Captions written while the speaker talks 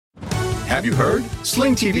Have you heard?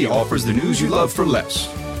 Sling TV offers the news you love for less.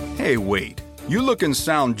 Hey, wait. You look and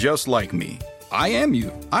sound just like me. I am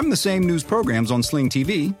you. I'm the same news programs on Sling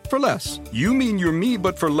TV for less. You mean you're me,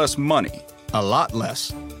 but for less money. A lot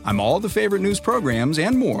less. I'm all the favorite news programs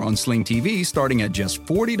and more on Sling TV starting at just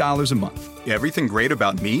 $40 a month. Everything great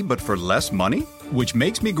about me, but for less money? Which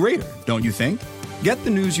makes me greater, don't you think? Get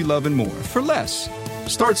the news you love and more for less.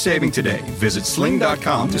 Start saving today. Visit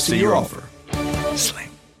sling.com to see your offer. Sling.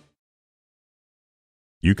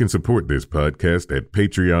 You can support this podcast at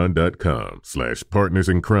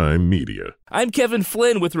patreon.com/partnersincrimemedia. I'm Kevin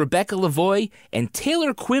Flynn with Rebecca Lavoie and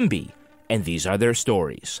Taylor Quimby, and these are their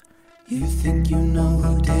stories. You think you know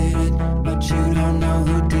who did it, but you don't know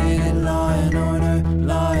who did it. Law and order,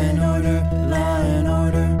 law and order, law and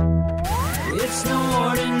order. It's no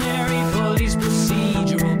ordinary police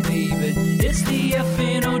procedural, baby. It's the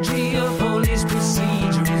FNOG of police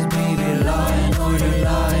procedurals, baby. Law and order,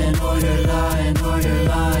 law and order, law and order,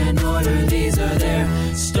 law and order. These are their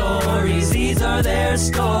stories, these are their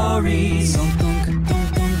stories.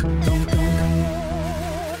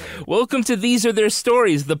 Welcome to These Are Their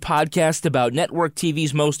Stories, the podcast about network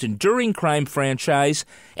TV's most enduring crime franchise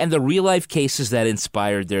and the real-life cases that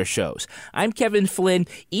inspired their shows. I'm Kevin Flynn.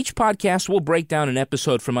 Each podcast will break down an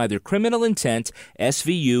episode from either Criminal Intent,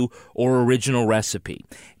 SVU, or Original Recipe.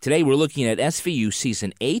 Today we're looking at SVU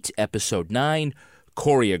Season 8, Episode 9,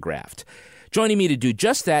 Choreographed. Joining me to do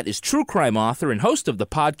just that is true crime author and host of the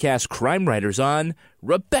podcast Crime Writers On,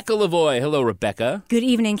 Rebecca Lavoie. Hello, Rebecca. Good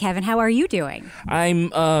evening, Kevin. How are you doing?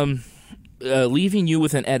 I'm leaving you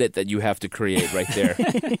with an edit that you have to create right there.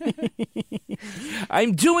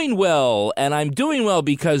 I'm doing well, and I'm doing well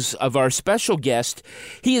because of our special guest.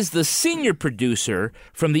 He is the senior producer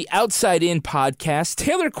from the Outside In podcast,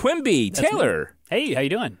 Taylor Quimby. Taylor. Hey, how you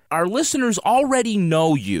doing? Our listeners already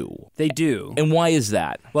know you. They do. And why is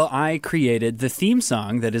that? Well, I created the theme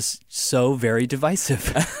song that is so very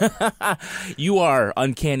divisive. You are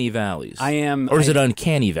Uncanny Valleys. I am. Or is it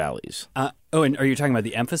Uncanny Valleys? And are you talking about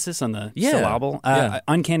the emphasis on the syllable? Yeah.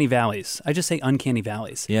 Uncanny Valleys. I just say Uncanny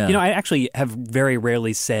Valleys. Yeah. You know, I actually have very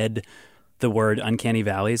rarely said the word Uncanny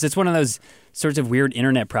Valleys. It's one of those sorts of weird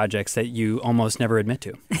internet projects that you almost never admit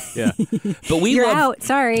to. Yeah. But You're out.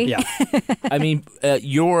 Sorry. Yeah. I mean,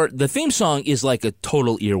 the theme song is like a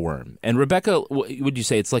total earworm. And Rebecca, would you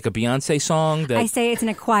say it's like a Beyonce song? I say it's an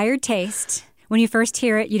acquired taste. When you first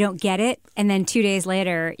hear it, you don't get it, and then 2 days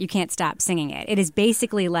later, you can't stop singing it. It is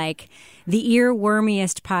basically like the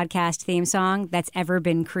earwormiest podcast theme song that's ever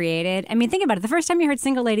been created. I mean, think about it. The first time you heard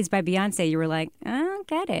Single Ladies by Beyonce, you were like, I don't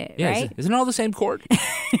get it, right? Isn't it all the same chord?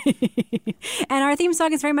 And our theme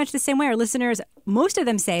song is very much the same way. Our listeners, most of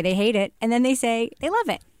them say they hate it, and then they say they love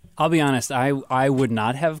it. I'll be honest, I would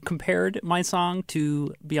not have compared my song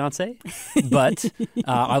to Beyonce, but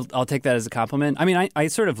I'll take that as a compliment. I mean, I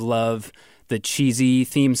sort of love the cheesy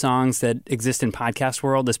theme songs that exist in podcast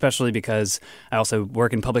world, especially because I also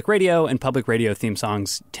work in public radio, and public radio theme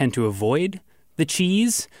songs tend to avoid the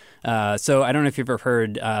cheese. So I don't know if you've ever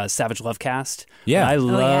heard Savage Lovecast. Yeah. I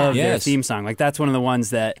love their Yes. theme song. Like, that's one of the ones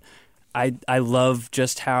that I love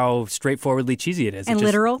just how straightforwardly cheesy it is. And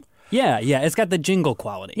literal. Yeah. It's got the jingle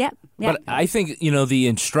quality. Yep. But I think, the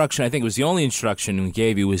instruction, I think it was the only instruction we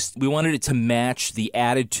gave you, was we wanted it to match the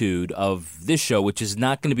attitude of this show, which is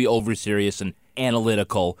not going to be over serious and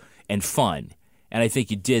analytical and fun. And I think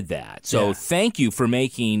you did that. So Thank you for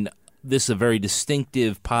making this a very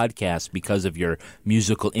distinctive podcast because of your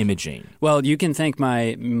musical imaging. Well, you can thank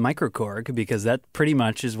my microcorg, because that pretty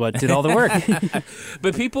much is what did all the work.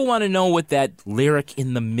 But people want to know what that lyric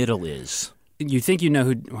in the middle is. You think you know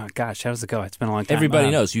who... Oh, gosh, how does it go? It's been a long time.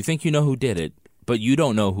 Everybody knows. You think you know who did it, but you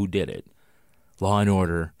don't know who did it. Law and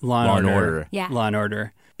Order. Law and Order. Yeah. Law and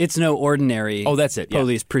Order. It's no ordinary that's it.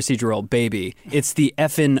 police procedural, baby. It's the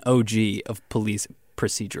FNOG of police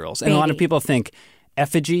procedurals. And a lot of people think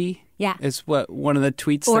effigy is what one of the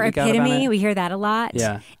tweets or that we got about epitome. it. We hear that a lot.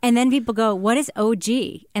 Yeah. And then people go, what is OG?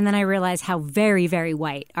 And then I realize how very, very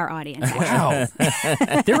white our audience is. Wow.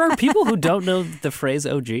 There are people who don't know the phrase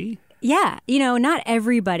OG. Yeah. Not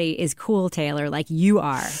everybody is cool, Taylor, like you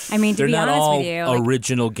are. I mean, to They're be not honest all with you. Like,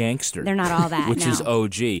 original gangster. they're not all that, which no. is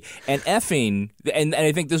OG. And effing, and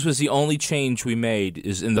I think this was the only change we made,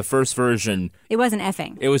 is in the first version. It wasn't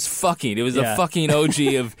effing. It was fucking. It was a fucking OG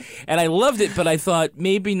of, and I loved it, but I thought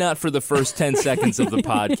maybe not for the first 10 seconds of the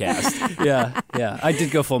podcast. Yeah. I did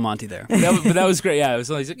go full Monty there. But that was great. Yeah, it was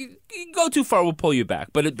like, you go too far, we'll pull you back.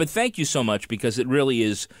 But thank you so much, because it really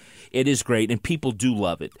is. It is great, and people do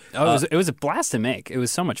love it. It was a blast to make. It was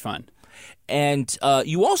so much fun. And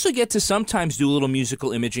you also get to sometimes do a little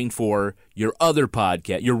musical imaging for your other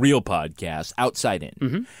podcast, your real podcast, Outside In.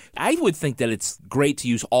 Mm-hmm. I would think that it's great to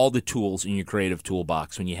use all the tools in your creative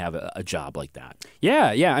toolbox when you have a job like that.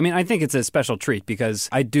 Yeah. I mean, I think it's a special treat because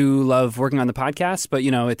I do love working on the podcast, but,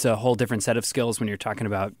 it's a whole different set of skills when you're talking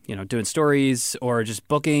about, doing stories or just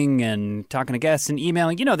booking and talking to guests and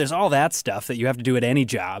emailing. There's all that stuff that you have to do at any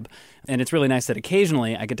job. And it's really nice that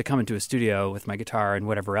occasionally I get to come into a studio with my guitar and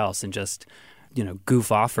whatever else and just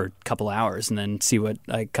goof off for a couple hours and then see what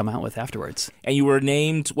I come out with afterwards. And you were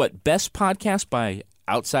named, Best Podcast by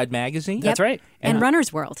Outside Magazine? Yep. That's right. And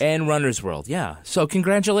Runner's World. And Runner's World, yeah. So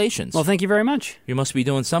congratulations. Well, thank you very much. You must be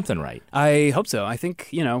doing something right. I hope so. I think,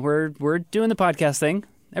 we're doing the podcast thing.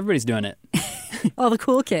 Everybody's doing it. All the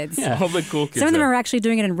cool kids. Yeah. All the cool kids. Some of them are actually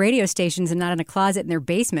doing it in radio stations and not in a closet in their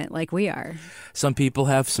basement like we are. Some people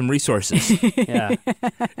have some resources. Yeah.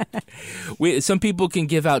 Some people can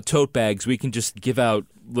give out tote bags. We can just give out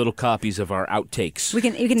little copies of our outtakes. You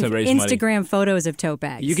can Instagram money. Photos of tote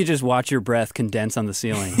bags. You could just watch your breath condense on the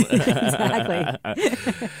ceiling.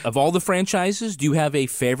 Exactly. Of all the franchises, do you have a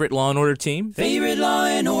favorite Law & Order team? Favorite Law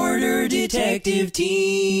 & Order detective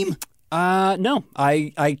team? No,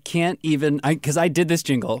 I can't even, because I did this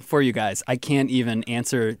jingle for you guys. I can't even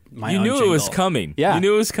answer my own jingle. You knew it was coming. Yeah. You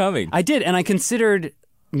knew it was coming. I did, and I considered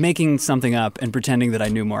making something up and pretending that I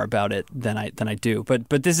knew more about it than I do.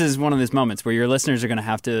 But this is one of those moments where your listeners are going to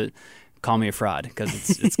have to call me a fraud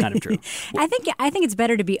because it's kind of true. I think it's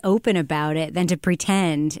better to be open about it than to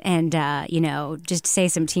pretend and just say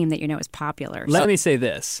some team that is popular. Let me say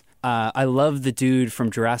this. I love the dude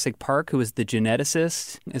from Jurassic Park who was the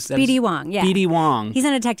geneticist. B.D. Wong, yeah. B.D. Wong. He's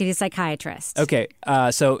not a detective, he's a psychiatrist. Okay,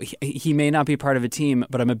 so he may not be part of a team,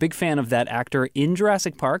 but I'm a big fan of that actor in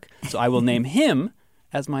Jurassic Park, so I will name him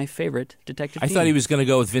as my favorite detective I team. thought he was going to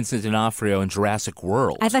go with Vincent D'Onofrio in Jurassic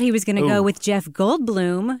World. I thought he was going to go with Jeff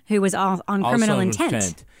Goldblum, who was on Criminal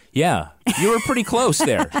Intent. Yeah, you were pretty close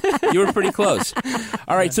there. You were pretty close.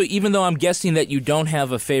 All right, so even though I'm guessing that you don't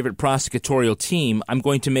have a favorite prosecutorial team, I'm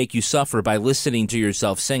going to make you suffer by listening to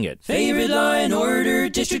yourself sing it. Favorite Law & Order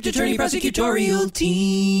District Attorney Prosecutorial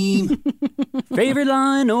Team. Favorite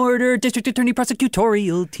Law & Order District Attorney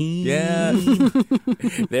Prosecutorial Team. Yeah.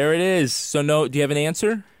 There it is. So do you have an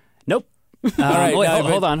answer? Nope. All right.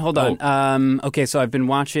 Hold on. Okay, so I've been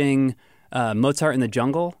watching Mozart in the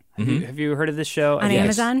Jungle. Have you heard of this show? On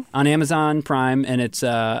Amazon? On Amazon Prime, and it's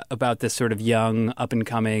about this sort of young,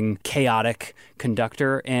 up-and-coming, chaotic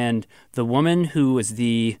conductor. And the woman who is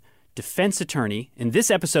the defense attorney in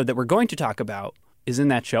this episode that we're going to talk about is in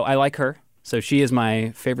that show. I like her, so she is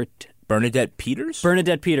my favorite. Bernadette Peters?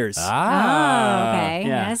 Bernadette Peters. Ah. Oh, okay.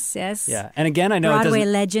 Yeah. Yes. Yeah. And again, I know Broadway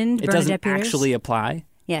legend, it Bernadette doesn't Peters. actually apply.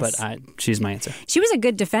 Yes. But she's my answer. She was a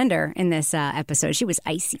good defender in this episode. She was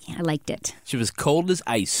icy. I liked it. She was cold as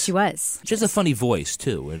ice. She was. She has a funny voice,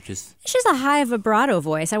 too. She has a high vibrato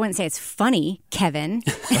voice. I wouldn't say it's funny, Kevin.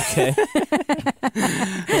 Okay.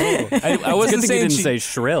 I wasn't saying you didn't say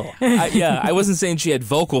shrill. I wasn't saying she had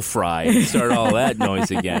vocal fry and start all that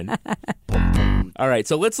noise again. All right,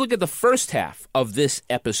 so let's look at the first half of this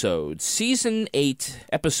episode. Season 8,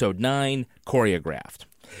 Episode 9, Choreographed.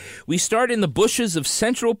 We start in the bushes of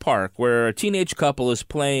Central Park where a teenage couple is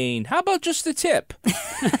playing How About Just a Tip?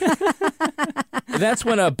 That's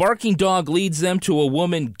when a barking dog leads them to a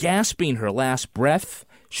woman gasping her last breath.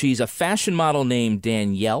 She's a fashion model named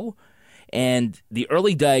Danielle, and the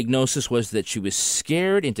early diagnosis was that she was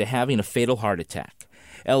scared into having a fatal heart attack.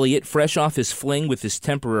 Elliot, fresh off his fling with his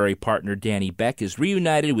temporary partner Danny Beck, is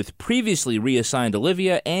reunited with previously reassigned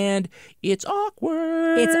Olivia, and it's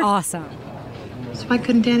awkward. It's awesome. So why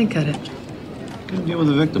couldn't Danny cut it? Couldn't deal with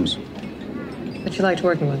the victims. But you liked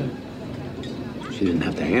working with her. She didn't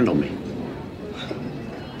have to handle me.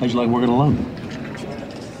 How'd you like working alone?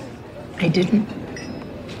 I didn't.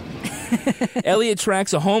 Elliot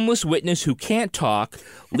tracks a homeless witness who can't talk,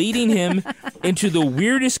 leading him into the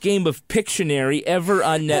weirdest game of Pictionary ever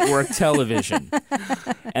on network television.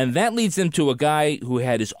 And that leads them to a guy who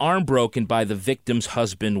had his arm broken by the victim's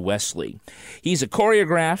husband, Wesley. He's a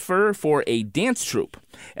choreographer for a dance troupe.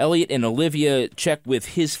 Elliot and Olivia check with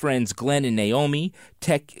his friends Glenn and Naomi.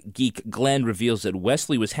 Tech geek Glenn reveals that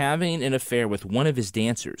Wesley was having an affair with one of his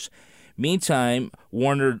dancers. Meantime,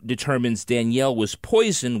 Warner determines Danielle was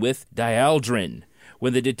poisoned with Dialdrin.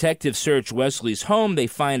 When the detectives search Wesley's home, they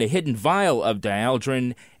find a hidden vial of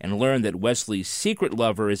Dialdrin and learn that Wesley's secret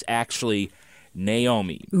lover is actually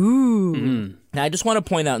Naomi. Ooh. Now, I just want to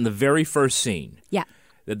point out in the very first scene,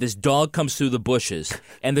 that this dog comes through the bushes,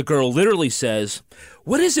 and the girl literally says,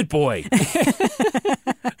 "What is it, boy?"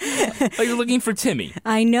 Like you're looking for Timmy.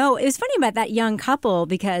 I know. It was funny about that young couple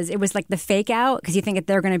because it was like the fake out because you think that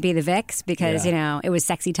they're going to be the Vicks because, it was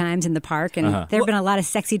sexy times in the park. And there have been a lot of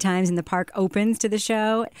sexy times in the park opens to the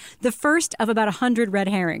show. The first of about 100 red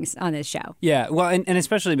herrings on this show. Yeah, well, and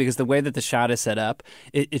especially because the way that the shot is set up,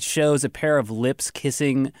 it shows a pair of lips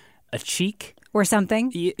kissing a cheek. Or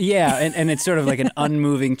something. Yeah, and it's sort of like an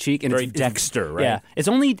unmoving cheek. And Very Dexter, right? Yeah, it's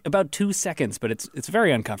only about 2 seconds, but it's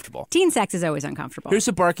very uncomfortable. Teen sex is always uncomfortable. Here's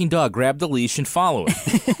a barking dog. Grab the leash and follow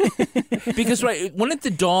it. Because, wouldn't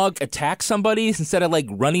the dog attack somebody instead of,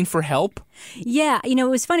 running for help? Yeah, it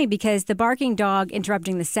was funny because the barking dog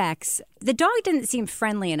interrupting the sex, the dog didn't seem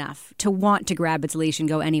friendly enough to want to grab its leash and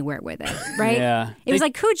go anywhere with it, right? Yeah. It was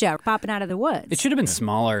like Cujo popping out of the woods. It should have been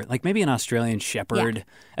smaller, like maybe an Australian Shepherd. Yeah.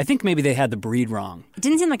 I think maybe they had the breed wrong. It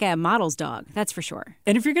didn't seem like a model's dog, that's for sure.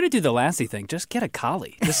 And if you're going to do the Lassie thing, just get a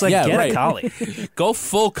collie. Just get a collie. Go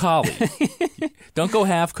full collie. Don't go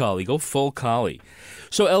half collie. Go full collie.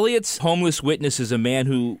 So Elliot's homeless witness is a man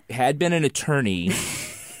who had been an attorney,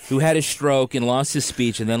 who had a stroke and lost his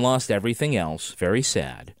speech and then lost everything else. Very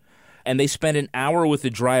sad. And they spent an hour with a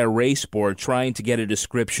dry erase board trying to get a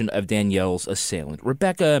description of Danielle's assailant.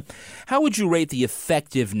 Rebecca, how would you rate the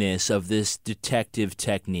effectiveness of this detective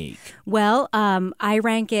technique? Well, I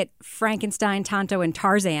rank it Frankenstein, Tonto, and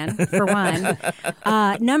Tarzan, for one.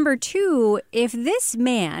 Number two, if this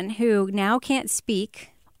man, who now can't speak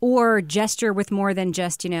or gesture with more than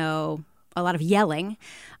just, a lot of yelling,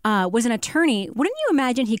 was an attorney, wouldn't you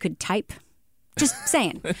imagine he could type? Just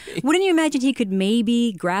saying. Wouldn't you imagine he could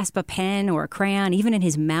maybe grasp a pen or a crayon, even in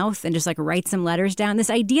his mouth, and just write some letters down? This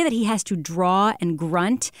idea that he has to draw and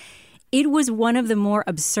grunt, it was one of the more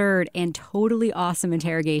absurd and totally awesome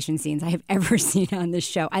interrogation scenes I have ever seen on this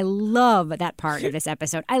show. I love that part of this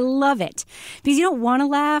episode. I love it. Because you don't want to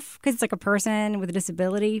laugh because it's like a person with a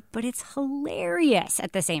disability, but it's hilarious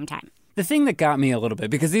at the same time. The thing that got me a little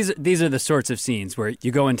bit, because these are the sorts of scenes where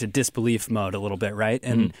you go into disbelief mode a little bit, right?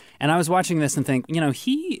 And I was watching this and think,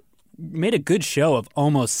 he made a good show of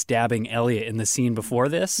almost stabbing Elliot in the scene before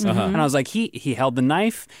this. And I was like, he held the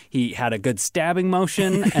knife, he had a good stabbing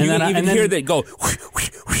motion, and then I hear that go.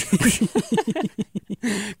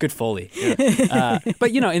 Good Foley. Yeah. But,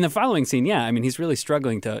 in the following scene, he's really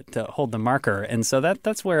struggling to hold the marker. And so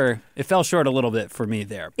that's where it fell short a little bit for me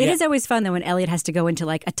there. It is always fun, though, when Elliot has to go into,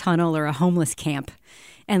 a tunnel or a homeless camp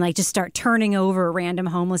and, just start turning over random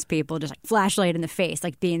homeless people, just, flashlight in the face,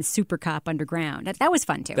 being super cop underground. That was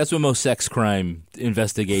fun, too. That's where most sex crime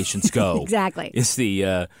investigations go. Exactly. It's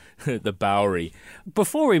the Bowery.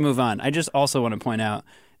 Before we move on, I just also want to point out,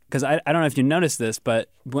 because I don't know if you noticed this, but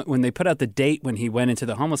when they put out the date when he went into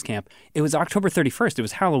the homeless camp, it was October 31st. It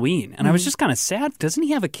was Halloween. And I was just kind of sad. Doesn't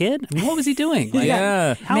he have a kid? I mean, what was he doing?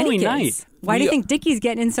 Yeah. Halloween night. Why do you think Dickie's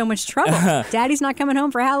getting in so much trouble? Daddy's not coming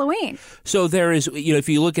home for Halloween. So there is, if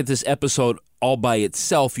you look at this episode all by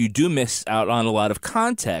itself, you do miss out on a lot of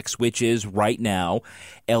context, which is right now,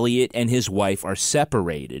 Elliot and his wife are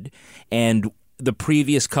separated. And the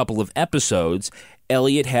previous couple of episodes,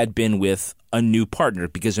 Elliot had been with a new partner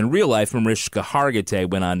because in real life, Mariska Hargitay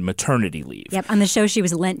went on maternity leave. Yep, on the show she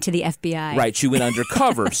was lent to the FBI. Right, she went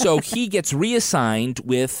undercover. So he gets reassigned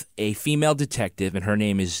with a female detective, and her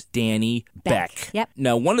name is Danny Beck. Yep.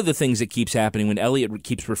 Now, one of the things that keeps happening when Elliot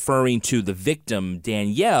keeps referring to the victim,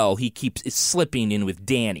 Danielle, it's slipping in with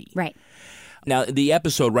Danny. Right. Now, the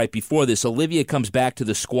episode right before this, Olivia comes back to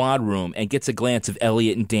the squad room and gets a glance of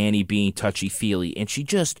Elliot and Danny being touchy-feely, and she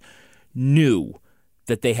just knew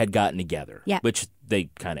that they had gotten together, which they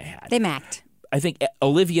kind of had. They macked. I think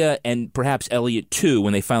Olivia and perhaps Elliot, too,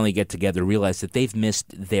 when they finally get together, realize that they've missed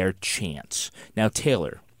their chance. Now,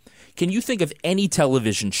 Taylor, can you think of any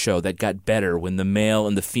television show that got better when the male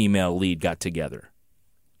and the female lead got together?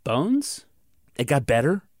 Bones? It got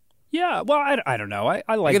better? Yeah, well, I don't know.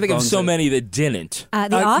 I like I can think Bones of so many that didn't.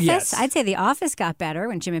 The Office? Yes. I'd say The Office got better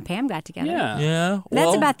when Jim and Pam got together. Yeah. Yeah.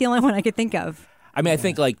 That's about the only one I could think of. I mean, I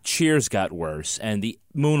think Cheers got worse, and the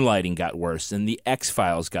Moonlighting got worse, and the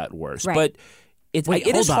X-Files got worse. Right. But it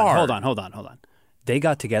is hard. Hold on. They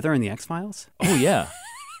got together in the X-Files? Oh, yeah.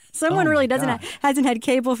 Someone really hasn't had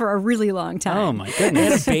cable for a really long time. Oh, my They had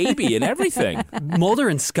goodness. a baby and everything. Mulder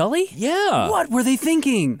and Scully? Yeah. What were they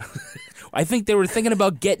thinking? I think they were thinking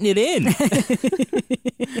about getting it in.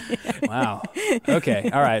 Wow. Okay.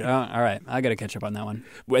 All right. I got to catch up on that one.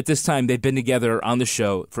 At this time, they've been together on the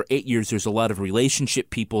show for 8 years. There's a lot of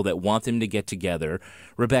relationship people that want them to get together.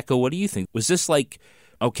 Rebecca, what do you think? Was this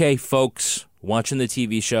okay, folks, Watching the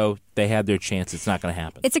TV show, they had their chance. It's not going to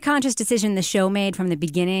happen. It's a conscious decision the show made from the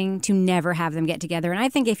beginning to never have them get together. And I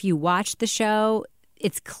think if you watch the show,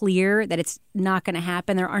 it's clear that it's not going to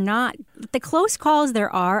happen. There are not the close calls there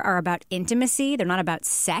are about intimacy. They're not about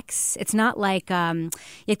sex. It's not like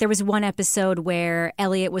there was one episode where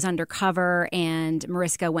Elliot was undercover and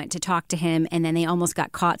Mariska went to talk to him and then they almost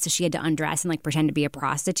got caught. So she had to undress and like pretend to be a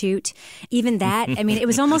prostitute. Even that, I mean, it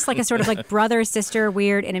was almost like a sort of like brother, sister,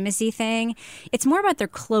 weird intimacy thing. It's more about their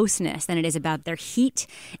closeness than it is about their heat.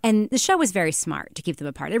 And the show was very smart to keep them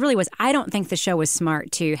apart. It really was. I don't think the show was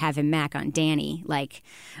smart to have him mac on Danny.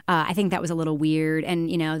 I think that was a little weird and,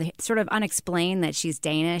 sort of unexplained that she's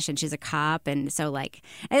Danish and she's a cop. And so,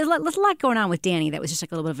 there's a lot going on with Danny that was just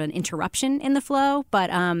like a little bit of an interruption in the flow. But,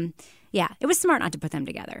 yeah, it was smart not to put them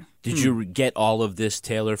together. Did you get all of this,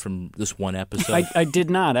 Taylor, from this one episode? I did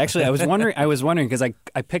not. Actually, I was wondering because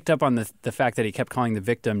I picked up on the fact that he kept calling the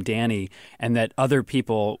victim Danny and that other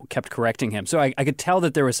people kept correcting him. So I could tell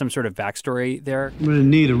that there was some sort of backstory there. I'm going to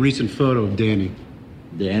need a recent photo of Danny.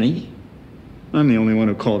 Danny? I'm the only one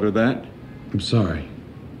who called her that. I'm sorry.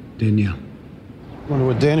 Danielle. Wonder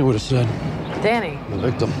what Danny would have said. Danny. The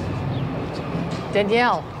victim.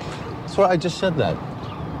 Danielle. That's why I just said that.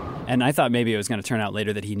 And I thought maybe it was going to turn out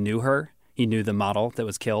later that he knew her. He knew the model that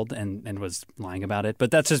was killed and was lying about it.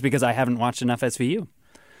 But that's just because I haven't watched enough SVU.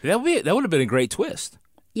 That would have been a great twist.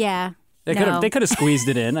 Yeah. They could have squeezed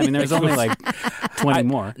it in. I mean, there's only 20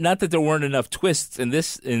 more. Not that there weren't enough twists in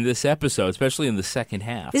this episode, especially in the second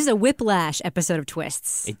half. This is a whiplash episode of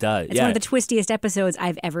twists. It does. It's one of the twistiest episodes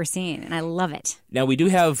I've ever seen, and I love it. Now, we do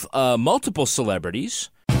have multiple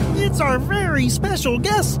celebrities. It's our very special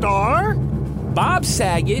guest star, Bob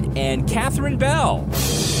Saget and Catherine Bell.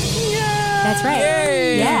 That's right.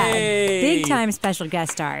 Yay! Yeah, big time special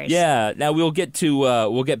guest stars. Yeah. Now we'll get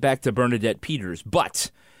back to Bernadette Peters,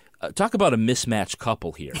 but talk about a mismatched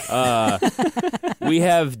couple here. We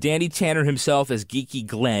have Danny Tanner himself as Geeky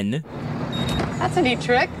Glenn. That's a neat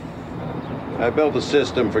trick. I built a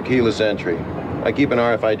system for keyless entry. I keep an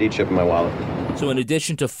RFID chip in my wallet. So in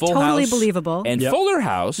addition to Full Totally House believable. and Fuller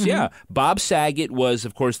House, Bob Saget was,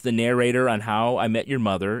 of course, the narrator on How I Met Your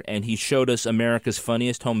Mother, and he showed us America's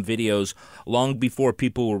Funniest Home Videos long before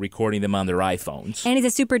people were recording them on their iPhones. And he's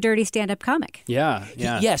a super dirty stand-up comic. Yeah.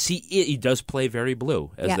 Yes, he does play very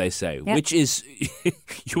blue, as they say, which is,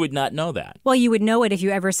 you would not know that. Well, you would know it if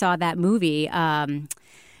you ever saw that movie.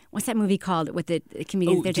 What's that movie called with the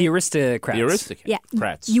comedians? The Aristocrats. The Aristocrats. Yeah.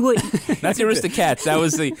 Crats. You would. Not the Aristocats. That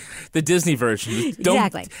was the Disney version.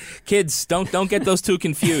 Exactly. Kids, don't get those two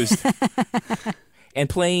confused. And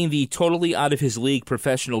playing the totally out of his league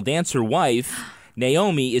professional dancer wife,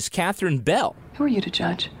 Naomi, is Catherine Bell. Who are you to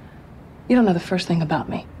judge? You don't know the first thing about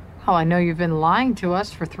me. Oh, I know you've been lying to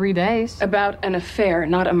us for 3 days. About an affair,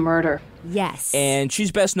 not a murder. Yes. And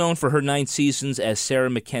she's best known for her 9 seasons as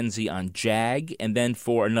Sarah Mackenzie on JAG, and then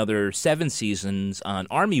for another 7 seasons on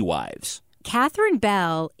Army Wives. Catherine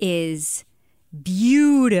Bell is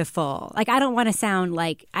beautiful. I don't want to sound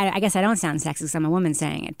like, I guess I don't sound sexist because I'm a woman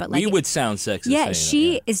saying it, but you would sound sexist. Yeah,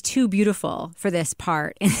 she is too beautiful for this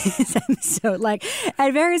part in this episode.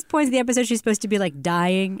 At various points in the episode, she's supposed to be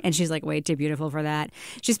dying, and she's way too beautiful for that.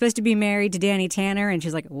 She's supposed to be married to Danny Tanner, and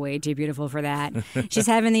she's way too beautiful for that. She's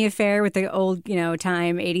having the affair with the old,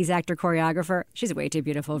 time 80s actor choreographer. She's way too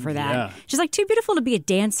beautiful for that. Yeah. She's too beautiful to be a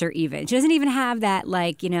dancer even. She doesn't even have that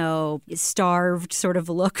starved sort of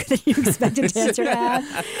look that you expect a dancer to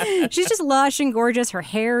have. She's just lush and gorgeous. Her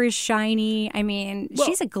hair is shiny. I mean,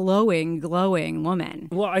 she's a glowing woman.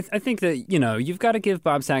 Well, I think that, you've got to give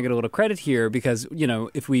Bob Saget a little credit here because,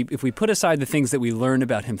 if we put aside the things that we learned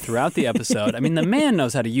about him throughout the episode, I mean, the man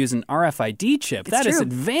knows how to use an RFID chip. That is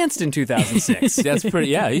advanced in 2006. That's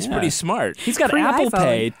pretty, he's pretty smart. He's got Apple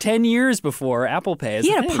Pay 10 years before Apple Pay.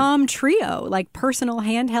 He had a Palm Trio, personal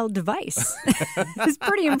handheld device. It's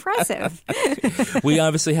pretty impressive. We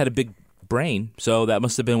obviously had a big brain, so that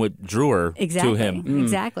must have been what drew her to him.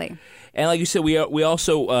 Exactly. And like you said, we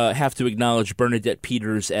also have to acknowledge Bernadette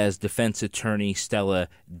Peters as defense attorney Stella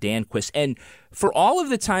Danquist. And for all of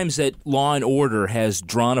the times that Law & Order has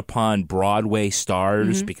drawn upon Broadway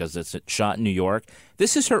stars because it's shot in New York,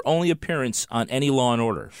 this is her only appearance on any Law &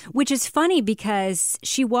 Order. Which is funny because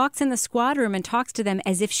she walks in the squad room and talks to them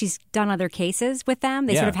as if she's done other cases with them.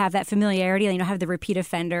 They sort of have that familiarity. Have the repeat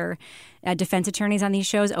offender defense attorneys on these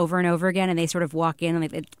shows over and over again, and they sort of walk in and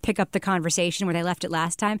they pick up the conversation where they left it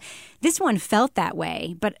last time. This one felt that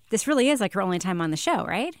way, but this really is her only time on the show,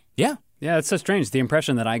 right? Yeah. Yeah, it's so strange. The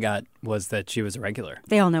impression that I got was that she was a regular.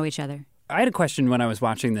 They all know each other. I had a question when I was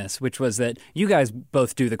watching this, which was that you guys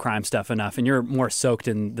both do the crime stuff enough, and you're more soaked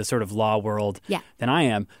in the sort of law world than I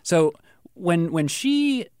am. So when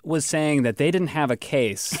she was saying that they didn't have a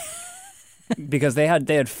case because they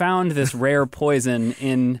had found this rare poison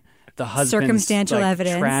in the husband's circumstantial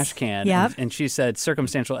evidence trash can, yep. and she said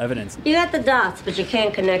circumstantial evidence. You got the dots, but you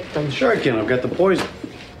can't connect them. Sure I can. I've got the poison.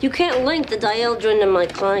 You can't link the dieldrin to my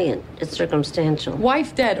client. It's circumstantial.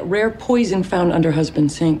 Wife dead, rare poison found under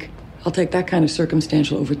husband's sink. I'll take that kind of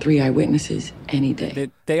circumstantial over 3 eyewitnesses any day.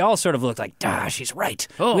 They all sort of looked like, she's right.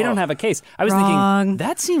 We don't have a case. I was Wrong. thinking,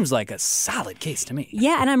 that seems like a solid case to me.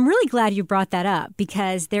 Yeah, and I'm really glad you brought that up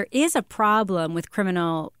because there is a problem with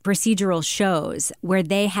criminal procedural shows where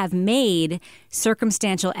they have made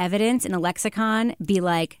circumstantial evidence in a lexicon be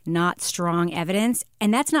like not strong evidence,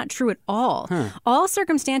 and that's not true at all. All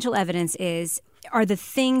circumstantial evidence are the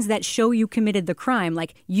things that show you committed the crime,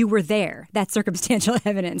 like you were there. That's circumstantial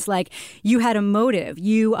evidence. Like you had a motive.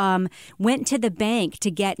 You went to the bank to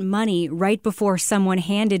get money right before someone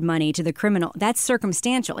handed money to the criminal. That's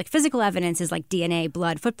circumstantial. Like physical evidence is like DNA,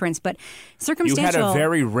 blood, footprints, but circumstantial... You had a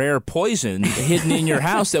very rare poison hidden in your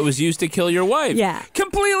house that was used to kill your wife. Yeah.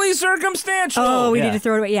 Completely circumstantial. Oh, we need to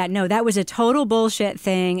throw it away. Yeah, no, that was a total bullshit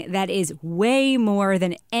thing. That is way more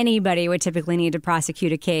than anybody would typically need to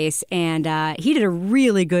prosecute a case, and he did a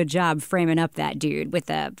really good job framing up that dude with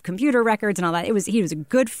the computer records and all that. He was a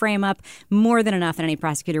good frame up, more than enough that any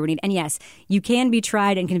prosecutor would need. And yes, you can be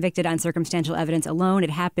tried and convicted on circumstantial evidence alone.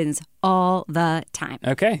 It happens all the time.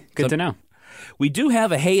 Okay, good to know. We do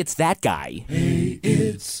have a Hey, It's That Guy. Hey,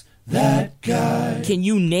 it's that guy. Can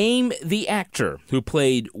you name the actor who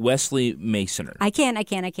played Wesley Masoner? I can.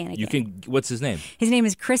 You can. What's his name? His name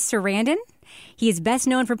is Chris Sarandon. He is best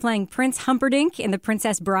known for playing Prince Humperdinck in The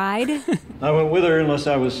Princess Bride. I went with her unless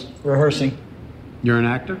I was rehearsing. You're an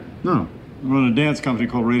actor? No. I run a dance company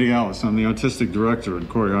called Radialis. I'm the artistic director and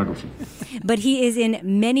choreographer. But he is in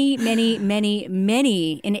many in 80s,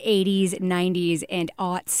 90s, and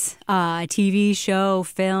aughts TV show,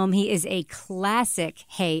 film. He is a classic,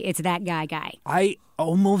 Hey, It's That guy. I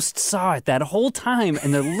almost saw it that whole time,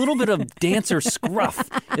 and the little bit of dancer scruff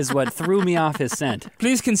is what threw me off his scent.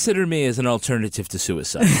 Please consider me as an alternative to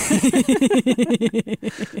suicide.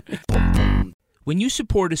 When you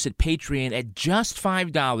support us at Patreon at just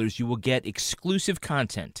 $5, you will get exclusive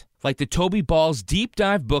content, like the Toby Balls Deep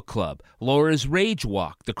Dive Book Club, Laura's Rage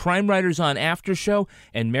Walk, the Crime Writers on After Show,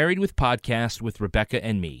 and Married with Podcast with Rebecca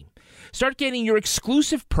and me. Start getting your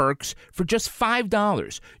exclusive perks for just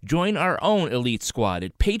 $5. Join our own elite squad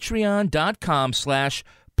at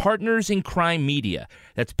patreon.com/Partners in Crime Media.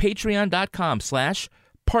 That's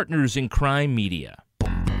patreon.com/Partners in Crime Media.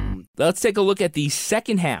 Let's take a look at the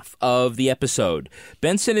second half of the episode.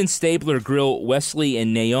 Benson and Stabler grill Wesley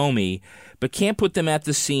and Naomi, but can't put them at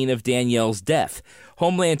the scene of Danielle's death.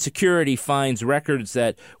 Homeland Security finds records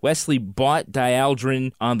that Wesley bought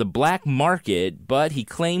Dieldrin on the black market, but he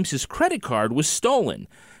claims his credit card was stolen.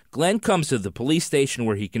 Glenn comes to the police station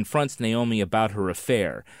where he confronts Naomi about her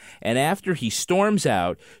affair, and after he storms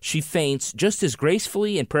out, she faints just as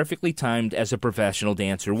gracefully and perfectly timed as a professional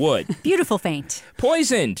dancer would. Beautiful faint.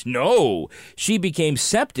 Poisoned? No. She became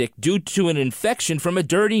septic due to an infection from a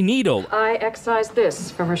dirty needle. I excised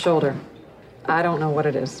this from her shoulder. I don't know what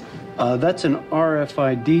it is. That's an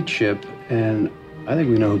RFID chip, and I think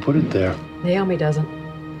we know who put it there. Naomi doesn't.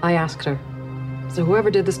 I asked her. So whoever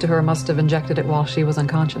did this to her must have injected it while she was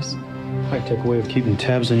unconscious. High-tech way of keeping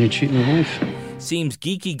tabs on your cheating wife. Seems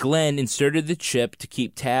geeky Glenn inserted the chip to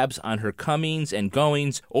keep tabs on her comings and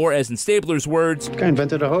goings, or as in Stabler's words... This guy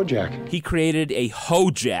invented a hojack. He created a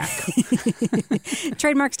hojack.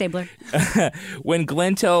 Trademark Stabler. When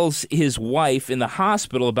Glenn tells his wife in the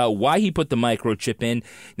hospital about why he put the microchip in,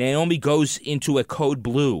 Naomi goes into a code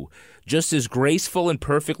blue, just as graceful and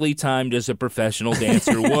perfectly timed as a professional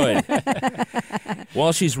dancer would.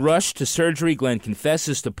 While she's rushed to surgery, Glenn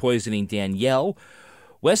confesses to poisoning Danielle.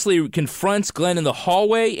 Wesley confronts Glenn in the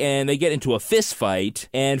hallway, and they get into a fist fight.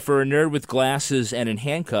 And for a nerd with glasses and in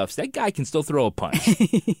handcuffs, that guy can still throw a punch.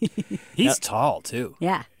 He's tall, too.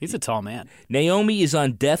 Yeah. He's a tall man. Naomi is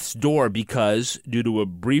on death's door because, due to a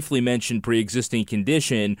briefly mentioned pre-existing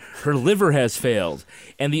condition, her liver has failed.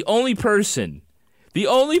 And the only person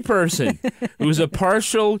who's a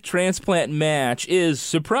partial transplant match is,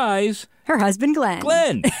 surprise, her husband,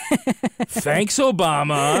 Glenn. Thanks,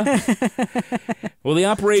 Obama. Well, the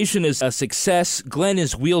operation is a success. Glenn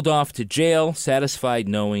is wheeled off to jail, satisfied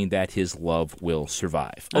knowing that his love will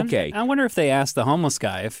survive. Okay. I wonder if they asked the homeless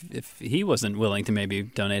guy if he wasn't willing to maybe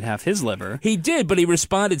donate half his liver. He did, but he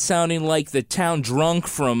responded sounding like the town drunk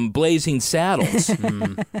from Blazing Saddles.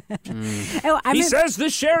 He says the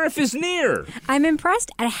sheriff is near. I'm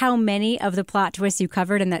impressed at how many of the plot twists you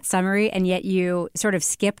covered in that summary, and yet you sort of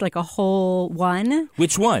skipped like a whole one.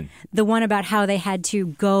 Which one? The one about how they had to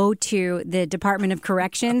go to the Department of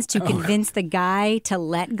Corrections to convince the guy to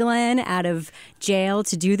let Glenn out of jail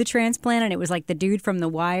to do the transplant, and it was like the dude from The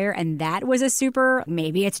Wire, and that was a super,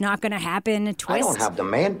 maybe it's not going to happen twist. I don't have the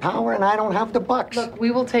manpower, and I don't have the bucks. Look,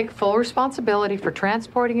 we will take full responsibility for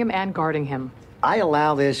transporting him and guarding him. I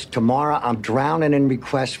allow this. Tomorrow, I'm drowning in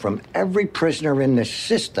requests from every prisoner in the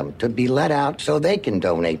system to be let out so they can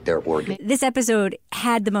donate their organs. This episode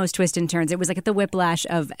had the most twists and turns. It was like the whiplash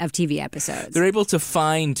of TV episodes. They're able to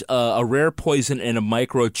find a rare poison and a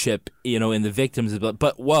microchip, in the victims.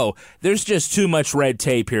 But whoa, there's just too much red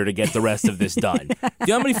tape here to get the rest of this done. Do you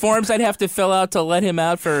know how many forms I'd have to fill out to let him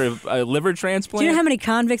out for a liver transplant? Do you know how many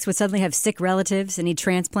convicts would suddenly have sick relatives and need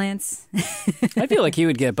transplants? I feel like he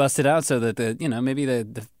would get busted out so that maybe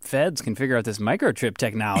the feds can figure out this microchip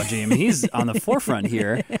technology. I mean, he's on the forefront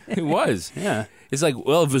here. He was. Yeah. It's like,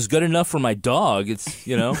 well, if it was good enough for my dog, it's,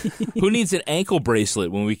 who needs an ankle bracelet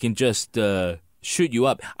when we can just shoot you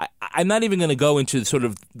up? I'm not even going to go into sort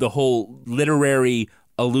of the whole literary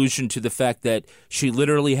allusion to the fact that she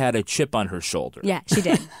literally had a chip on her shoulder. Yeah, she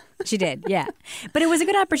did. She did, yeah. But it was a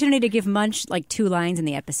good opportunity to give Munch like 2 lines in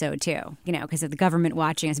the episode, too, because of the government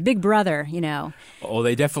watching us. Big Brother, Oh,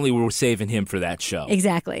 they definitely were saving him for that show.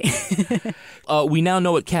 Exactly. We now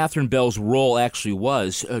know what Catherine Bell's role actually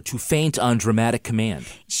was, to faint on dramatic command.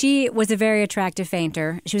 She was a very attractive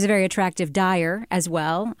fainter. She was a very attractive dyer as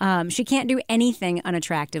well. She can't do anything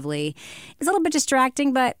unattractively. It's a little bit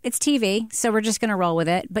distracting, but it's TV, so we're just going to roll with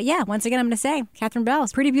it. But yeah, once again, I'm going to say, Catherine Bell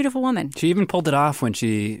is a pretty beautiful woman. She even pulled it off when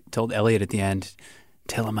she told Elliot at the end,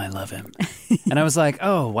 tell him I love him. And I was like,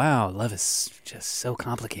 oh, wow, love is just so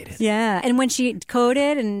complicated. Yeah. And when she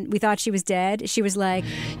coded and we thought she was dead, she was like,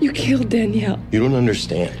 You killed Danielle. You don't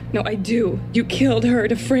understand. No, I do. You killed her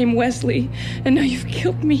to frame Wesley, and now you've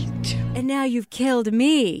killed me, too. And now you've killed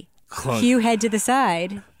me. Clunk. Cue head to the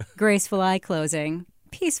side, graceful eye closing.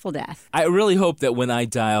 Peaceful death. I really hope that when I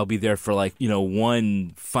die, I'll be there for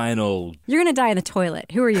one final... You're going to die in the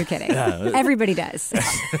toilet. Who are you kidding? Everybody does.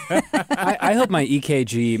 I hope my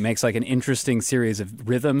EKG makes like an interesting series of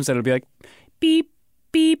rhythms that'll be like beep,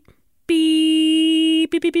 beep,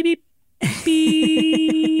 beep, beep, beep, beep, beep.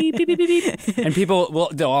 Beep, beep, beep, beep, beep. And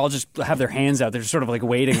they'll all just have their hands out. They're just sort of like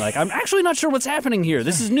waiting, like, I'm actually not sure what's happening here.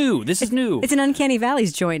 This is new. This is new. It's an Uncanny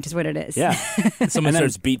Valley's joint is what it is. Yeah. Someone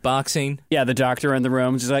starts beatboxing. Yeah, the doctor in the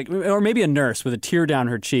room, just like, or maybe a nurse with a tear down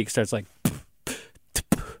her cheek starts like,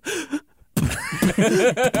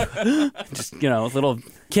 just, a little,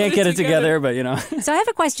 can't get it together, but, So I have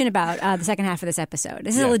a question about the second half of this episode.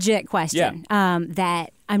 This is a legit question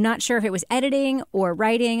that I'm not sure if it was editing or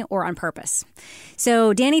writing or on purpose.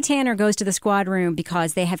 So Danny Tanner goes to the squad room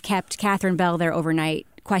because they have kept Catherine Bell there overnight,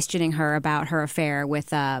 questioning her about her affair with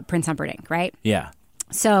Prince Humperdinck, right? Yeah.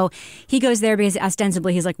 So he goes there because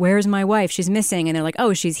ostensibly he's like, where's my wife? She's missing. And they're like,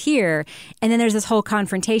 oh, she's here. And then there's this whole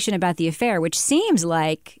confrontation about the affair, which seems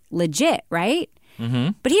like legit, right? Mm-hmm.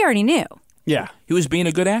 But he already knew. Yeah. He was being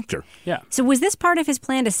a good actor. Yeah. So was this part of his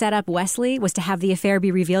plan to set up Wesley, was to have the affair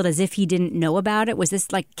be revealed as if he didn't know about it? Was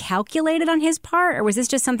this like calculated on his part? Or was this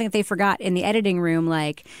just something that they forgot in the editing room?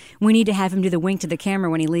 Like, we need to have him do the wink to the camera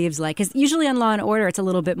when he leaves. Like, because usually on Law & Order, it's a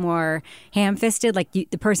little bit more ham-fisted. Like the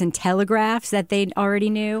person telegraphs that they already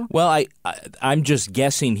knew. Well, I'm just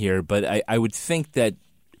guessing here, but I would think that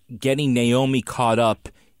getting Naomi caught up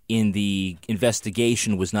in the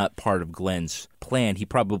investigation was not part of Glenn's plan. He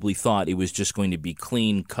probably thought it was just going to be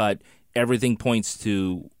clean cut. Everything points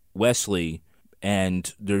to Wesley,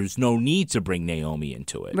 and there's no need to bring Naomi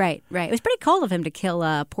into it. Right. It was pretty cold of him to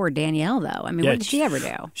kill poor Danielle, though. I mean, what did she ever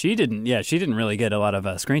do? She didn't really get a lot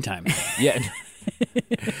of screen time. Yeah.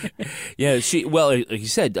 Yeah, like you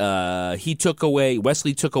said,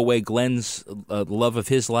 Wesley took away Glenn's love of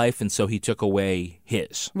his life, and so he took away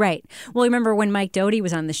his. Right. Well, remember when Mike Doty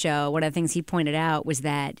was on the show, one of the things he pointed out was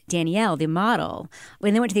that Danielle, the model,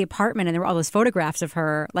 when they went to the apartment and there were all those photographs of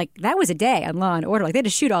her, like that was a day on Law & Order. Like they had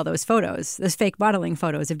to shoot all those photos, those fake modeling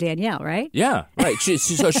photos of Danielle, right? Yeah, right.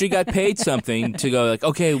 So she got paid something to go like,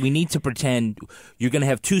 okay, we need to pretend you're going to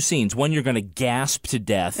have 2 scenes. One, you're going to gasp to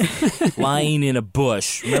death lying in a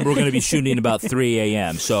bush. Remember, we're going to be shooting about 3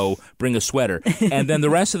 a.m., so bring a sweater. And then the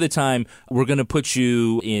rest of the time, we're going to put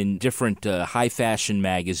you in different high-fashion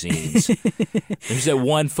magazines. There's that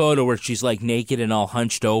one photo where she's like naked and all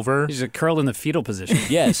hunched over. She's curled in the fetal position.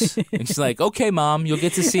 Yes. And she's like, okay, Mom, you'll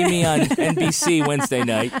get to see me on NBC Wednesday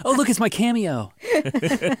night. Oh, look, it's my cameo.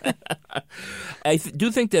 I do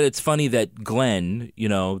think that it's funny that Glenn,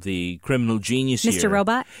 the criminal genius here. Mr.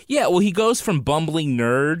 Robot? Yeah, well, he goes from bumbling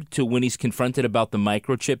nerd to when he's confronted about the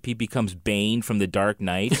microchip, he becomes Bane from The Dark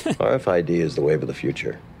Knight. RFID is the wave of the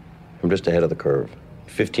future. I'm just ahead of the curve.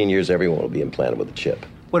 15 years, everyone will be implanted with a chip.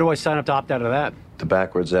 What do I sign up to opt out of that? The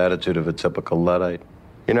backwards attitude of a typical Luddite.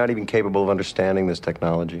 You're not even capable of understanding this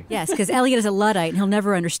technology. Yes, because Elliot is a Luddite, and he'll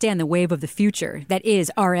never understand the wave of the future. That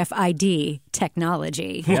is RFID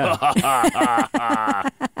technology. Yeah.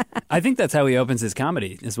 I think that's how he opens his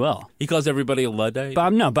comedy as well. He calls everybody a Luddite?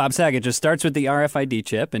 Bob Saget just starts with the RFID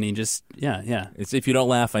chip, and he just, yeah. It's if you don't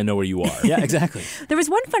laugh, I know where you are. Yeah, exactly. There was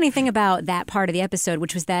one funny thing about that part of the episode,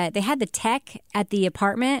 which was that they had the tech at the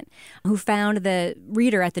apartment who found the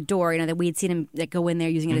reader at the door, that we'd seen him go in there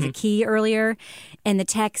using it as a key earlier. And the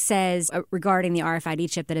tech says regarding the RFID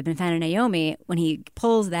chip that had been found in Naomi, when he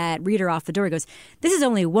pulls that reader off the door, he goes, this is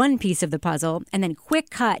only one piece of the puzzle. And then quick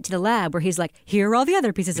cut to the lab where he's like, here are all the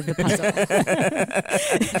other pieces of the puzzle.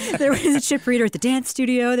 There was a chip reader at the dance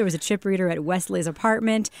studio. There was a chip reader at Wesley's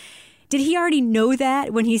apartment. Did he already know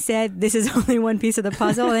that when he said, this is only one piece of the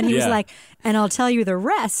puzzle? And then he was like, and I'll tell you the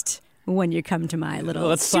rest when you come to my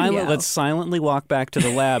little studio. Let's silently walk back to the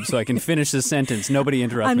lab so I can finish this sentence. Nobody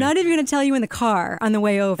interrupt me. I'm not even going to tell you in the car on the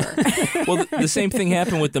way over. Well, the same thing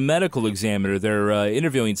happened with the medical examiner. They're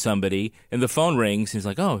interviewing somebody, and the phone rings. And he's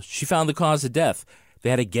like, oh, she found the cause of death. They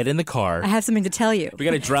had to get in the car. I have something to tell you. We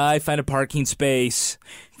got to drive, find a parking space.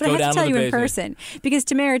 But I have to tell you in person, because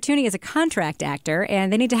Tamara Tooney is a contract actor,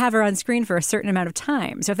 and they need to have her on screen for a certain amount of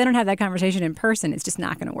time. So if they don't have that conversation in person, it's just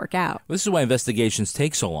not going to work out. This is why investigations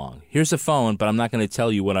take so long. Here's a phone, but I'm not going to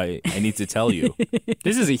tell you what I need to tell you.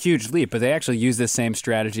 This is a huge leap, but they actually use this same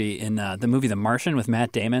strategy in the movie The Martian with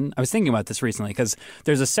Matt Damon. I was thinking about this recently because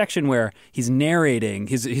there's a section where he's narrating,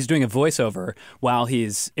 he's doing a voiceover while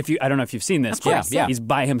I don't know if you've seen this, but he's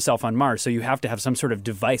by himself on Mars, so you have to have some sort of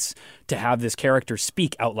device to have this character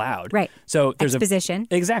speak out loud. Right. So there's exposition.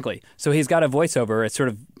 Exactly. So he's got a voiceover. It's sort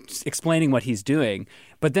of explaining what he's doing,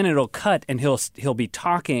 but then it'll cut and he'll be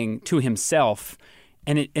talking to himself,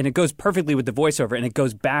 and it goes perfectly with the voiceover, and it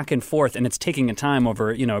goes back and forth, and it's taking a time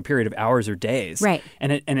over a period of hours or days. Right.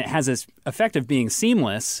 And it has this effect of being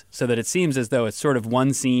seamless, so that it seems as though it's sort of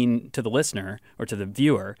one scene to the listener or to the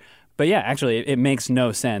viewer. But yeah, actually, it makes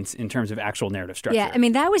no sense in terms of actual narrative structure. Yeah, I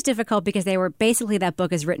mean, that was difficult because that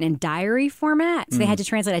book is written in diary format. So they had to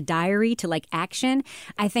translate a diary to action.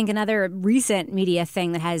 I think another recent media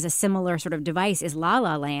thing that has a similar sort of device is La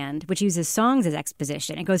La Land, which uses songs as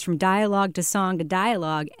exposition. It goes from dialogue to song to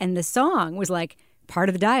dialogue. And the song was part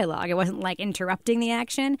of the dialogue. It wasn't interrupting the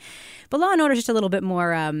action. But Law & Order is just a little bit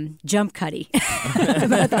more jump cutty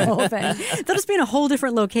about the whole thing. They'll just be in a whole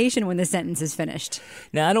different location when the sentence is finished.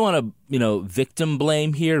 Now, I don't want to, victim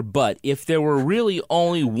blame here, but if there were really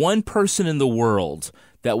only one person in the world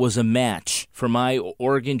that was a match for my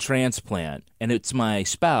organ transplant, and it's my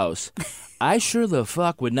spouse, I sure the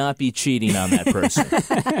fuck would not be cheating on that person.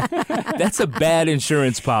 That's a bad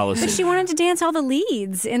insurance policy. But she wanted to dance all the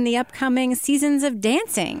leads in the upcoming seasons of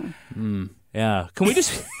Dancing. Yeah. Can we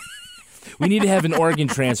just... We need to have an organ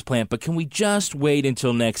transplant, but can we just wait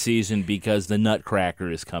until next season because the Nutcracker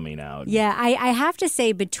is coming out? Yeah, I have to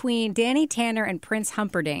say, between Danny Tanner and Prince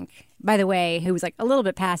Humperdinck, by the way, who was a little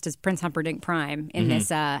bit past his Prince Humperdinck prime in this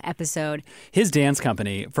episode. His dance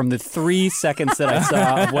company, from the 3 seconds that I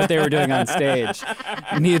saw of what they were doing on stage,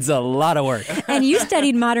 needs a lot of work. And you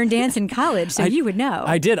studied modern dance in college, so you would know.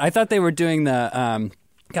 I did. I thought they were doing the...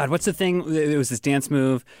 God, what's the thing? It was this dance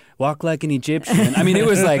move, walk like an Egyptian. I mean, it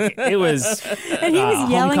was and he was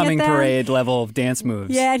yelling homecoming at them. parade level dance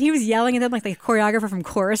moves. Yeah, and he was yelling at them like the choreographer from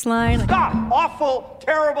Chorus Line. Stop! Awful,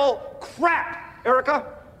 terrible crap! Erica,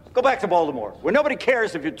 go back to Baltimore, where nobody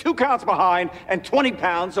cares if you're 2 counts behind and 20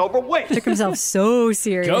 pounds overweight. Took himself so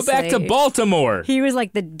seriously. Go back to Baltimore. He was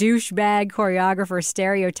like the douchebag choreographer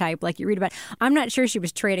stereotype like you read about. I'm not sure she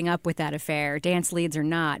was trading up with that affair, dance leads or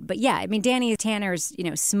not. But yeah, I mean, Danny Tanner's,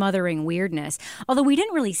 smothering weirdness. Although we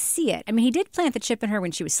didn't really see it. I mean, he did plant the chip in her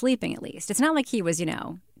when she was sleeping, at least. It's not like he was,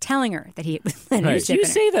 telling her that he planted his chip in her. You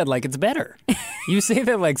say that like it's better. You say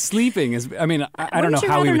that like sleeping is... I mean, I don't know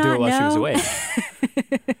how he would do it while she was awake.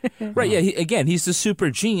 Right, yeah. He's the super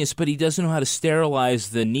genius, but he doesn't know how to sterilize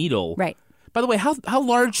the needle. Right. By the way, how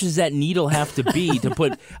large does that needle have to be to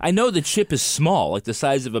put... I know the chip is small, like the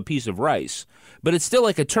size of a piece of rice, But it's still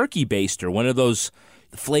like a turkey baster, one of those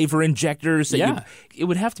flavor injectors. That it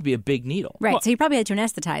would have to be a big needle. Right, so you probably had to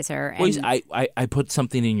anesthetize her. Well, I put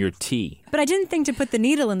something in your tea. But I didn't think to put the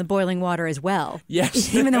needle in the boiling water as well.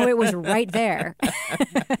 Yes. Even though it was right there.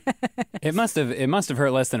 It must have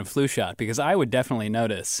hurt less than a flu shot, because I would definitely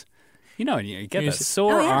notice. You know, you get that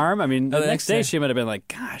sore arm. I mean, the next day she might have been like,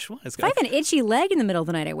 gosh, what is going on? If I have an itchy leg in the middle of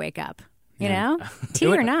the night, I wake up. You know? Tea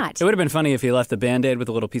or not. It would have been funny if he left the Band-Aid with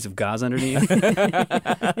a little piece of gauze underneath.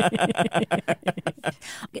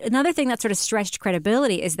 Another thing that sort of stretched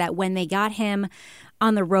credibility is that when they got him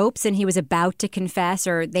on the ropes and he was about to confess,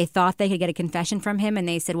 or they thought they could get a confession from him, and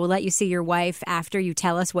they said, we'll let you see your wife after you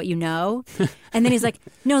tell us what you know. And then he's like,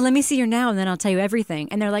 no, let me see her now and then I'll tell you everything.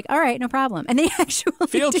 And they're like, all right, no problem. And they actually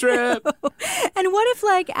field trip. And what if,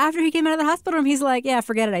 like, after he came out of the hospital room, he's like, yeah,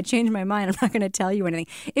 forget it, I changed my mind, I'm not going to tell you anything.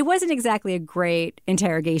 It wasn't exactly a great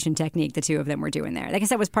interrogation technique the two of them were doing there. I guess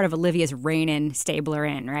that was part of Olivia's rein-in,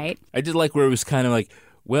 Stabler-in, right? I did like where it was kind of like,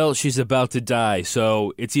 well, she's about to die,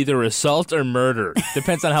 so it's either assault or murder.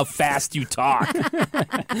 Depends on how fast you talk.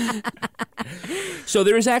 So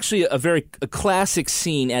there is actually a classic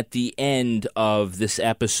scene at the end of this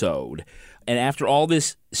episode. And after all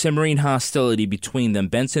this simmering hostility between them,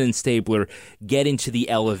 Benson and Stabler get into the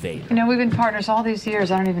elevator. You know, we've been partners all these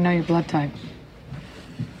years. I don't even know your blood type.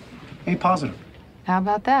 A positive. How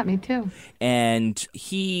about that? Me too. And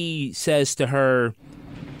he says to her,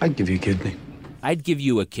 I'd give you a kidney. I'd give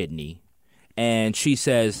you a kidney. And she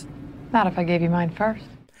says, not if I gave you mine first.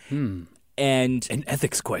 And an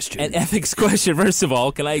ethics question. An ethics question. First of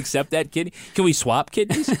all, can I accept that kidney? Can we swap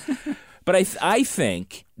kidneys? But I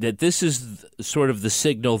think that this is sort of the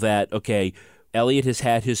signal that, okay, Elliot has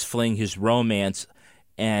had his fling, his romance,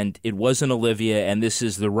 and it wasn't Olivia, and this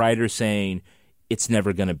is the writer saying it's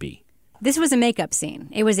never going to be. This was a makeup scene.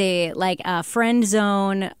 It was a friend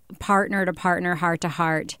zone, partner to partner, heart to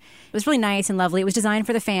heart. It was really nice and lovely. It was designed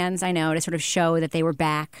for the fans, I know, to sort of show that they were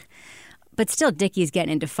back. But still, Dickie's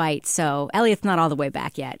getting into fights, so Elliot's not all the way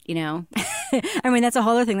back yet, you know? I mean, that's a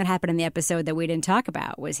whole other thing that happened in the episode that we didn't talk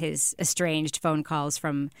about, was his estranged phone calls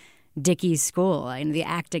from Dickie's school and the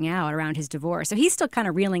acting out around his divorce. So he's still kind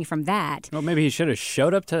of reeling from that. Well, maybe he should have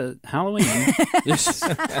showed up to Halloween.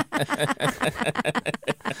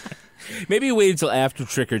 Maybe he waited until after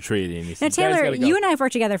trick-or-treating. Now, Taylor, you and I have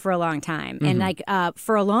worked together for a long time. Mm-hmm. And,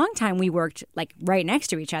 for a long time, we worked, right next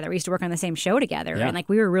to each other. We used to work on the same show together. Yeah. And,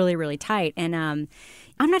 we were really, really tight. And I'm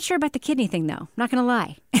not sure about the kidney thing, though. I'm not going to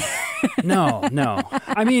lie. No.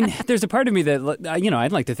 I mean, there's a part of me that,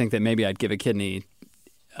 I'd like to think that maybe I'd give a kidney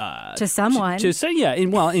to someone.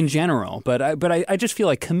 In general. But I just feel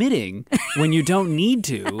like committing when you don't need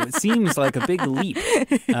to, it seems like a big leap.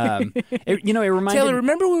 It reminded... Taylor,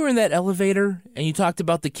 remember we were in that elevator and you talked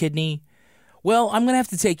about the kidney? Well, I'm going to have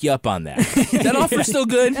to take you up on that. Is that offer still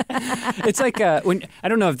good? It's like when I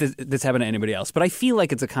don't know if this happened to anybody else, but I feel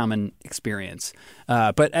like it's a common experience.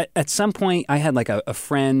 But at some point, I had a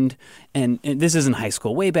friend, and this is in high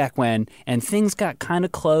school, way back when, and things got kind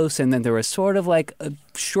of close, and then there was sort of a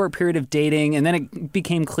short period of dating, and then it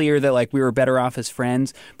became clear that we were better off as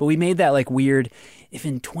friends. But we made that weird, if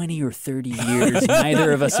in 20 or 30 years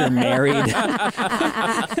neither of us are married,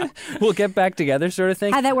 we'll get back together sort of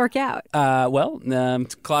thing. How'd that work out?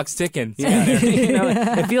 Clock's ticking. Yeah,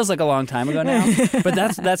 it feels like a long time ago now, but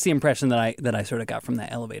that's the impression that I sort of got from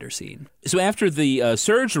that elevator scene. So after the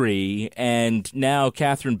surgery, and now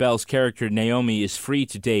Catherine Bell's character Naomi is free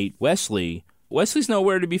to date Wesley, Wesley's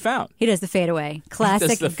nowhere to be found. He does the fadeaway.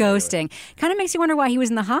 Classic ghosting. Kind of makes you wonder why he was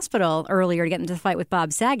in the hospital earlier to get into the fight with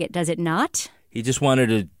Bob Saget, does it not? He just wanted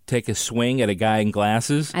to take a swing at a guy in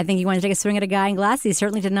glasses? I think he wanted to take a swing at a guy in glasses. He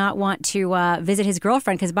certainly did not want to visit his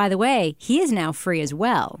girlfriend because, by the way, he is now free as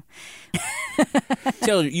well.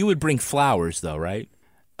 Taylor, you would bring flowers, though, right?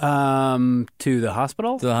 To the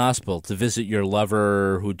hospital? To the hospital to visit your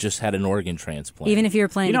lover who just had an organ transplant. Even if you were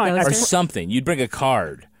playing or something. You'd bring a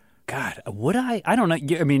card. God, would I? I don't know.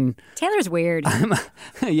 I mean... Taylor's weird.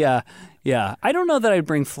 Yeah. I don't know that I'd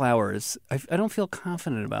bring flowers. I don't feel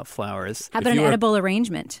confident about flowers. How about an edible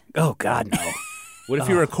arrangement? Oh, God, no. What if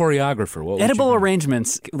you were a choreographer? What edible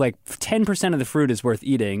arrangements, 10% of the fruit is worth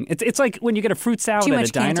eating. It's like when you get a fruit salad at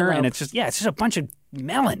a diner, and it's just a bunch of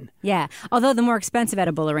melon. Yeah, although the more expensive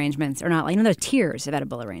edible arrangements are not there are tiers of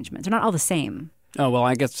edible arrangements. They're not all the same. Oh, well,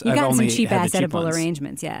 I guess you I've got only some cheap-ass edible ones.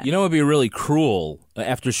 arrangements, yeah. You know what would be really cruel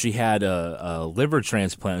after she had a liver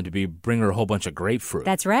transplant to bring her a whole bunch of grapefruit.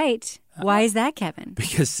 That's right. Why is that, Kevin?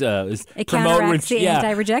 Because it counteracts the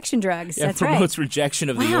anti-rejection drugs. Yeah, That's it right. promotes rejection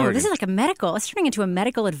of the organ. Wow, this is like a medical. It's turning into a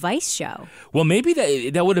medical advice show. Well, maybe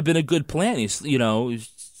that would have been a good plan.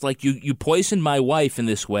 It's like you poisoned my wife in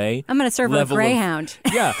this way. I'm going to serve her a Greyhound.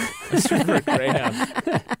 Yeah, serve her a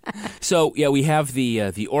Greyhound. So, yeah, we have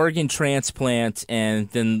the organ transplant, and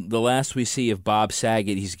then the last we see of Bob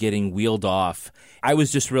Saget, he's getting wheeled off. I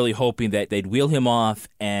was just really hoping that they'd wheel him off,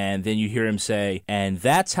 and then you hear him say, "And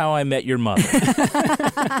that's how I met your mother."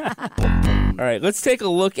 All right, let's take a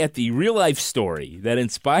look at the real-life story that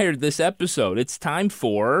inspired this episode. It's time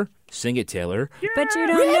for... Sing it, Taylor. But you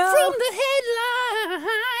don't know. From the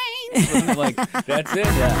headlines. Like, that's it.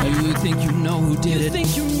 Yeah. You think you know who did it. You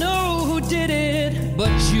think you know who did it.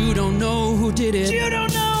 But you don't know who did it. You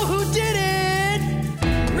don't know who did it.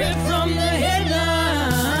 Rip from the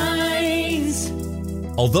headlines.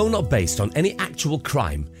 Although not based on any actual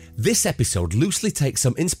crime, this episode loosely takes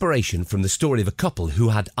some inspiration from the story of a couple who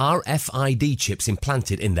had RFID chips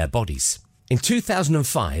implanted in their bodies. In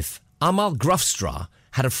 2005, Amal Grafstra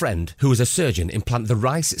had a friend who was a surgeon implant the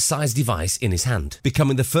rice-sized device in his hand,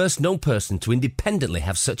 becoming the first known person to independently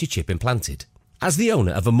have such a chip implanted. As the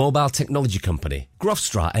owner of a mobile technology company,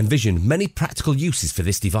 Grafstra envisioned many practical uses for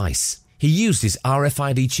this device. He used his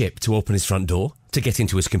RFID chip to open his front door, to get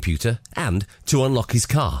into his computer, and to unlock his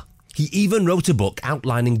car. He even wrote a book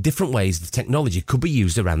outlining different ways the technology could be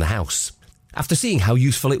used around the house. After seeing how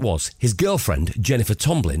useful it was, his girlfriend, Jennifer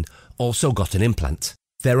Tomlin, also got an implant.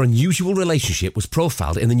 Their unusual relationship was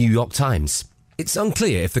profiled in the New York Times. It's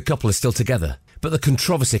unclear if the couple is still together, but the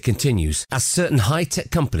controversy continues as certain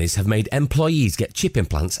high-tech companies have made employees get chip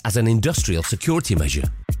implants as an industrial security measure.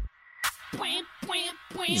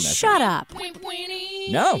 Shut up.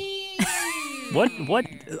 No. What?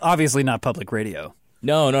 Obviously not public radio.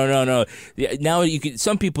 No. Now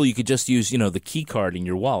some people you could just use, the key card in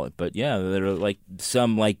your wallet. But yeah, there are like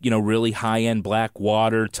some really high-end black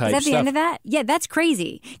water type stuff. Is that the end of that? Yeah, that's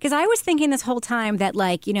crazy. Because I was thinking this whole time that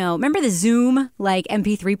remember the Zoom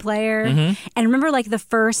MP3 player? Mm-hmm. And remember the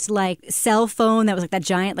first cell phone that was that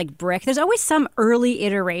giant brick? There's always some early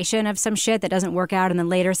iteration of some shit that doesn't work out, and then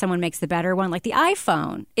later someone makes the better one. Like the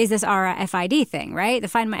iPhone is this RFID thing, right? The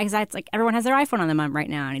Find My, it's everyone has their iPhone on them right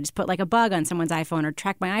now, and you just put a bug on someone's iPhone or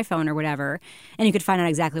track my iPhone or whatever, and you could find out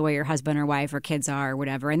exactly where your husband or wife or kids are or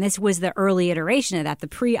whatever. And this was the early iteration of that, the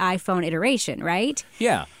pre-iPhone iteration, right?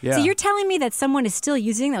 Yeah. So you're telling me that someone is still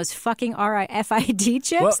using those fucking RFID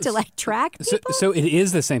chips to track people? So it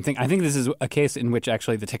is the same thing. I think this is a case in which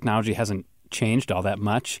actually the technology hasn't changed all that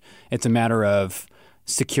much. It's a matter of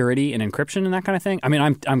security and encryption and that kind of thing. I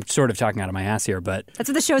mean, I'm sort of talking out of my ass here, but that's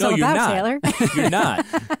what the show's all about, Taylor. You're not.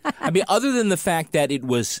 I mean, other than the fact that it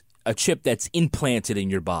was a chip that's implanted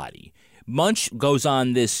in your body. Munch goes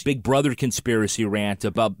on this Big Brother conspiracy rant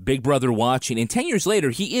about Big Brother watching, and 10 years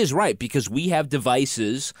later, he is right, because we have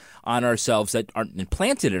devices on ourselves that aren't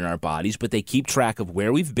implanted in our bodies, but they keep track of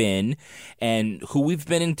where we've been and who we've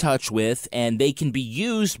been in touch with, and they can be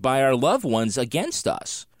used by our loved ones against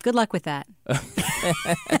us. Good luck with that.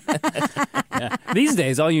 Yeah. These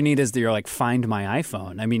days, all you need is your Find My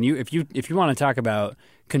iPhone. I mean, if you want to talk about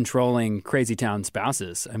controlling crazy town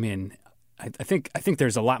spouses, I mean, I think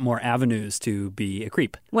there's a lot more avenues to be a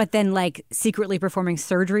creep. What then, secretly performing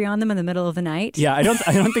surgery on them in the middle of the night? Yeah, I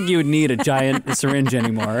don't think you would need a giant syringe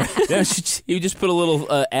anymore. Yeah, you just put a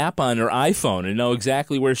little app on her iPhone and know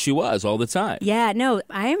exactly where she was all the time. Yeah, no,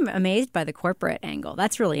 I'm amazed by the corporate angle.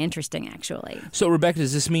 That's really interesting, actually. So, Rebecca,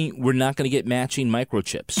 does this mean we're not going to get matching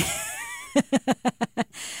microchips?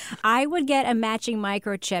 I would get a matching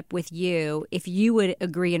microchip with you if you would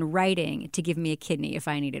agree in writing to give me a kidney if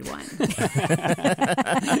I needed one.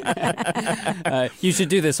 You should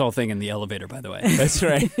do this whole thing in the elevator, by the way. That's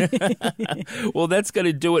right. Well, that's going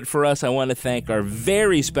to do it for us. I want to thank our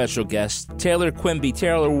very special guest, Taylor Quimby.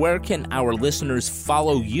 Taylor, where can our listeners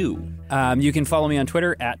follow you? You can follow me on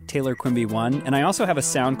Twitter at TaylorQuimby1, and I also have a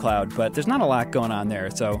SoundCloud, but there's not a lot going on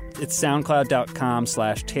there. So it's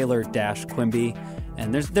soundcloud.com/Taylor-Quimby,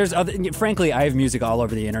 and there's other. Frankly, I have music all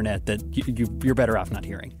over the internet that you're better off not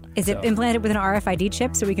hearing. Is it implanted with an RFID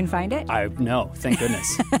chip so we can find it? No, thank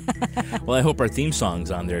goodness. Well, I hope our theme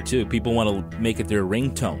song's on there too. People want to make it their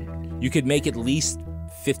ringtone. You could make at least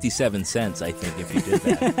 57 cents, I think, if you did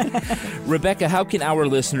that. Rebecca, how can our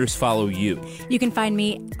listeners follow you? You can find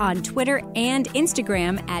me on Twitter and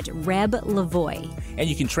Instagram at Reb Lavoie. And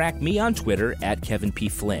you can track me on Twitter at Kevin P.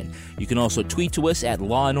 Flynn. You can also tweet to us at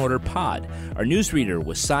Law and Order Pod. Our newsreader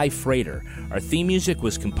was Cy Frater. Our theme music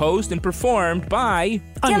was composed and performed by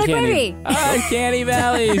Taylor Quimby. Uncanny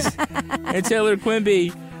Valleys and Taylor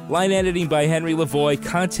Quimby. Line editing by Henry Lavoie,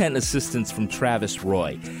 content assistance from Travis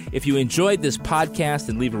Roy. If you enjoyed this podcast,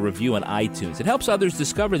 then leave a review on iTunes. It helps others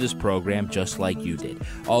discover this program just like you did.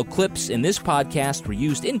 All clips in this podcast were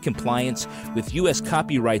used in compliance with U.S.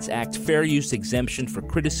 Copyrights Act fair use exemption for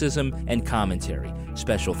criticism and commentary.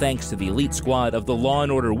 Special thanks to the elite squad of the Law &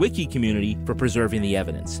 Order Wiki community for preserving the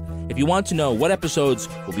evidence. If you want to know what episodes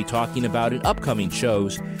we'll be talking about in upcoming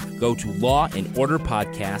shows, go to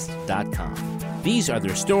lawandorderpodcast.com. These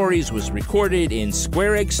Other Stories was recorded in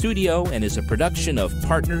Square Egg Studio and is a production of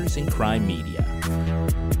Partners in Crime Media.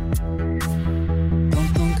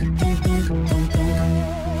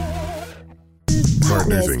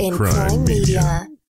 Partners in Crime Media.